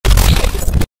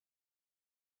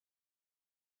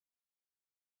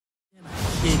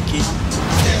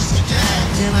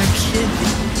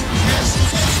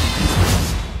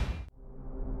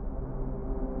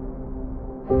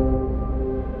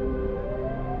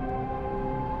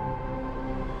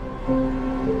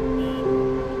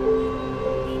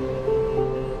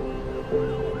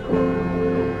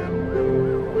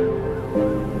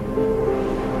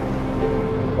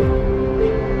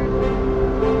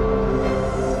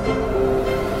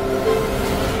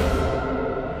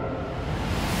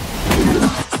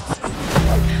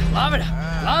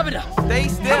Stay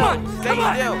still. Stay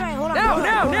still.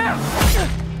 Now!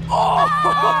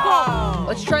 Oh!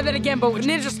 Let's try that again, but with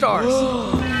ninja stars.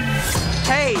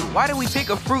 Hey, why did we pick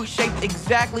a fruit shaped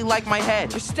exactly like my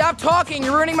head? Just stop talking.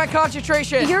 You're ruining my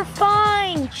concentration. You're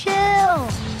fine. Chill.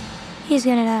 He's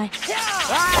gonna die.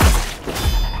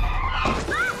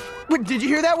 Wait, did you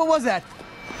hear that? What was that?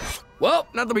 Well,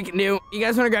 nothing we can do. You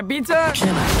guys want to grab pizza?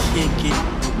 Can I kick it?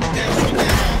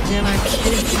 Can I kick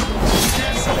it?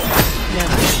 Can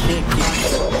I kick it?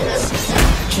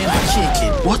 Can I kick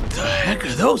it? What the heck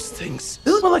are those things?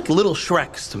 They look like little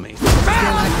Shreks to me. Can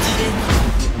I kick it?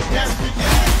 Can I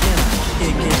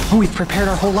kick it? Oh, we've prepared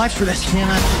our whole lives for this. Can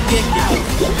I kick it?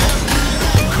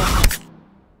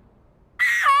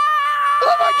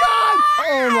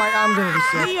 Oh my, I'm gonna be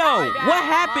sick. Leo, what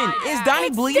happened? Is Donnie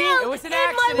bleeding? It was an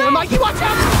accident. Mikey, watch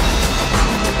out!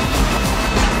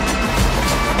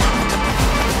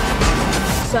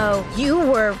 So, you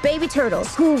were baby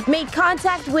turtles who made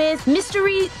contact with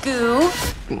mystery goo.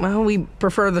 Well, we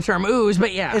prefer the term ooze,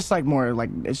 but yeah. It's like more like,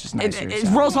 it's just nicer. It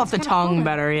rolls off the tongue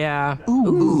better, yeah.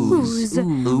 Ooze.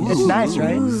 It's nice,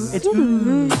 right? It's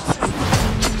ooze.